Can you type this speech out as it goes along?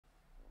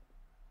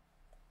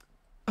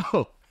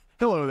Oh,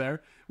 hello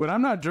there. When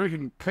I'm not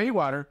drinking paint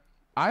water,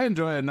 I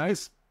enjoy a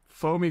nice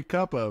foamy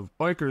cup of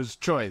Biker's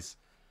Choice.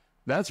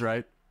 That's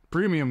right,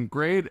 premium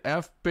grade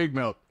F pig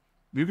milk.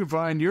 You can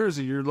find yours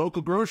at your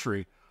local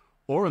grocery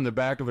or in the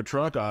back of a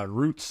truck on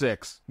Route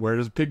 6. Where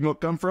does pig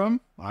milk come from?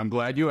 I'm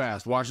glad you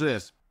asked. Watch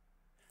this.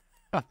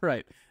 All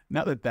right.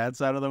 Now that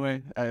that's out of the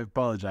way, I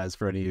apologize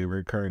for any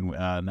recurring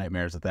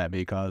nightmares that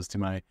may cause to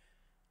my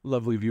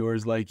lovely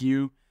viewers like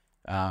you.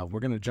 We're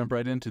going to jump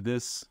right into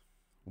this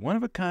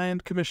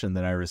one-of-a-kind commission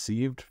that I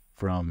received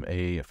from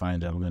a fine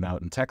gentleman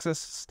out in Texas,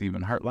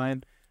 Stephen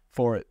Hartline,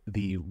 for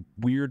the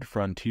Weird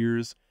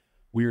Frontiers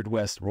Weird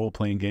West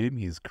role-playing game.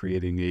 He's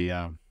creating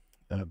a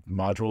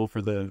module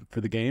for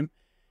the game,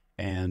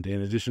 and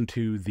in addition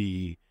to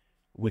the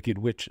Wicked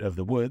Witch of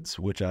the Woods,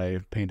 which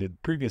I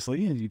painted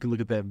previously, and you can look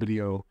at that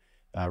video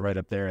right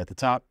up there at the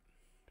top.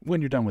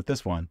 When you're done with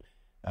this one,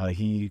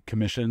 he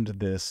commissioned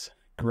this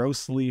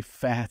grossly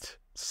fat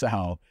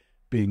sow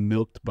being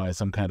milked by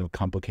some kind of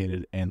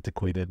complicated,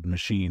 antiquated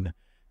machine,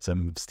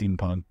 some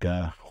steampunk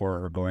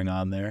horror going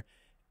on there.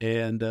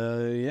 And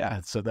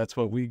yeah, so that's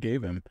what we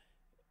gave him.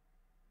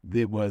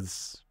 It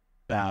was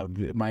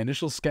my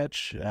initial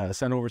sketch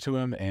sent over to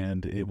him,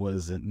 and it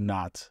was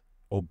not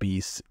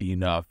obese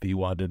enough. He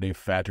wanted a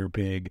fatter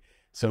pig,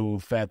 so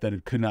fat that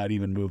it could not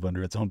even move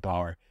under its own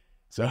power.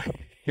 So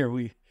here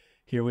we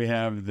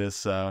have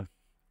this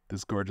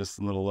this gorgeous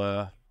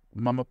little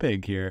mama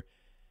pig here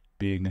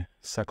being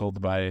suckled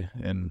by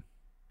an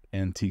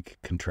antique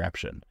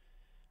contraption.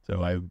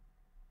 So I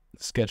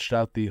sketched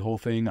out the whole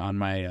thing on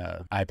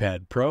my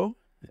iPad Pro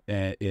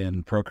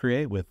in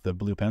Procreate with the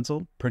blue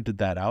pencil, printed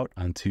that out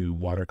onto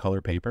watercolor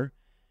paper,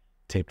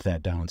 taped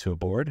that down to a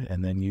board,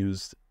 and then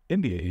used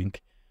India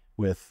ink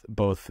with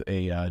both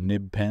a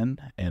nib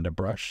pen and a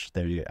brush.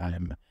 There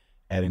I'm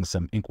adding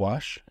some ink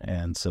wash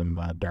and some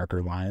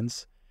darker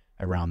lines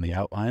around the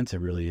outline to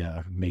really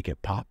make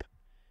it pop.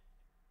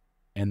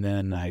 And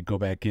then I go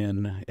back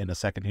in a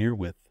second here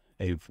with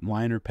a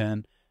liner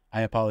pen.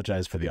 I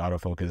apologize for the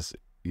autofocus,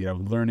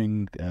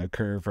 learning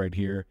curve right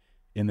here.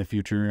 In the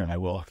future, I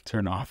will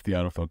turn off the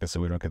autofocus so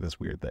we don't get this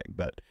weird thing.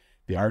 But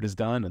the art is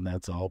done, and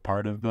that's all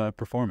part of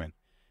performing.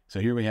 So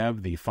here we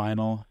have the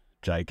final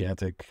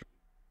gigantic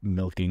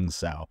milking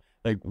sow.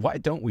 Like, why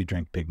don't we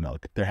drink pig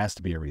milk? There has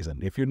to be a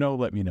reason. If you know,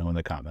 let me know in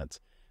the comments.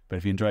 But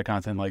if you enjoy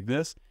content like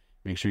this,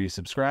 make sure you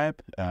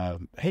subscribe.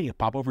 Hey,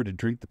 pop over to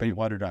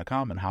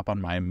drinkthepaintwater.com and hop on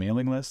my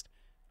mailing list.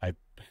 I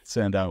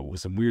send out with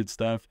some weird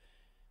stuff,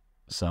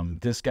 some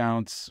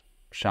discounts,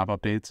 shop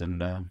updates,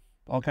 and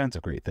all kinds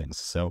of great things.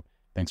 So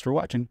thanks for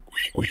watching.